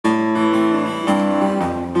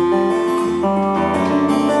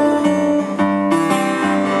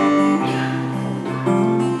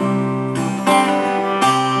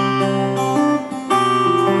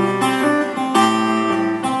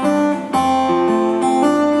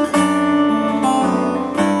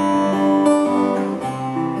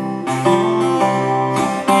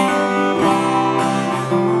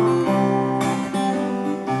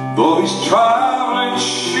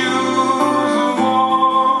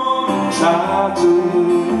sad to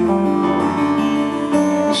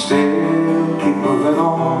still keep moving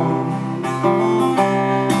on.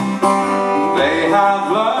 They have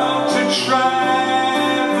learned to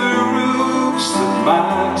tread the routes that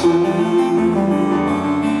matter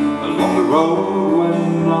along the road when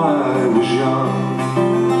I was young.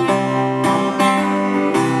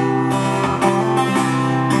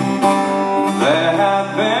 There have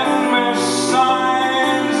been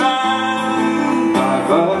missigns and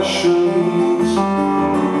diversions,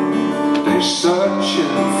 they're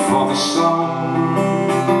searching for the sun.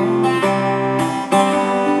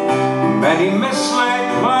 Many mislaid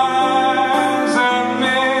plans and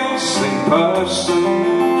missing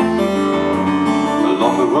persons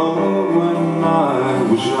along the road when I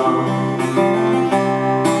was young.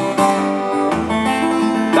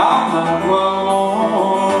 Down that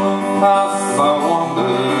world path I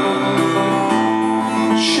wandered,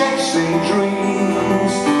 chasing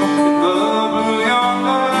dreams in the blue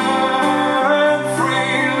yonder, and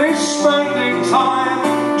freely spending time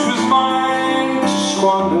 'twas mine to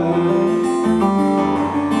squander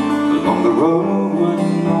along the road when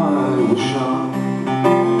I was young.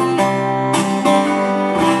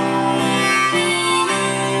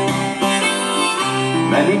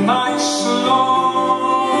 Many nights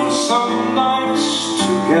alone, some nights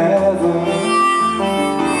together,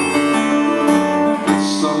 with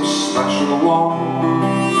some special one.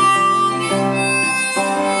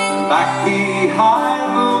 Back behind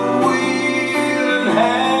the wheel and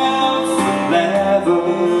health and leather,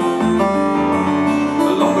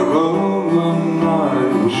 along the road when I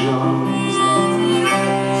was young.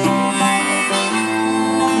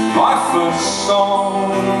 My first song,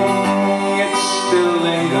 it still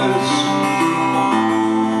lingers.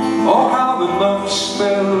 Oh, how the notes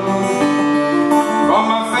spill from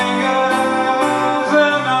my fingers,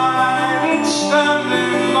 and I did stand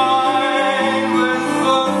in line with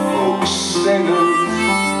the folk singers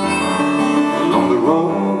along the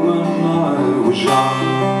road when I was young.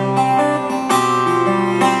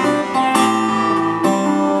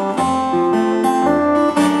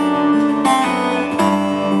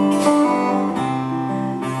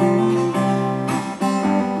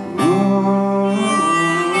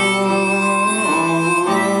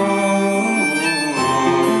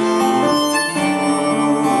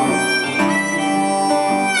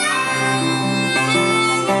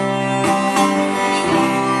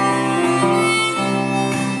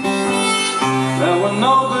 There were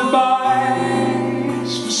no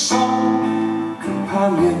goodbyes for some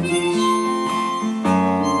companions,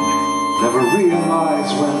 never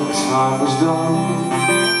realized when the time was done.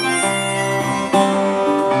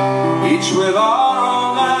 Each with our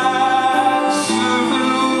own absolute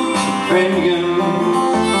opinions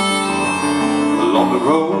along the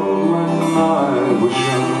road when I was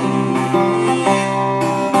young.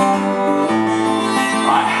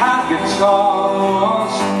 I had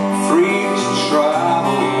guitars free to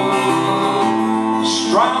travel,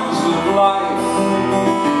 strands of life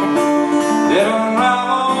did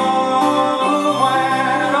unravel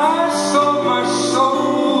when I sold my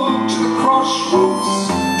soul to the crossroads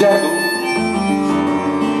devil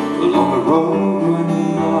along the road when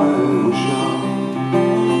I was young.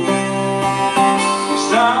 It's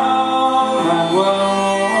down that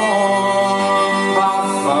world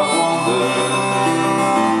path I wandered,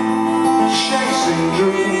 chasing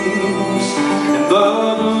dreams in the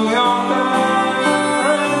blue yonder,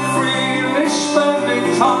 and freely spending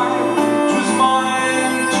time 'twas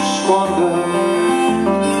mine to squander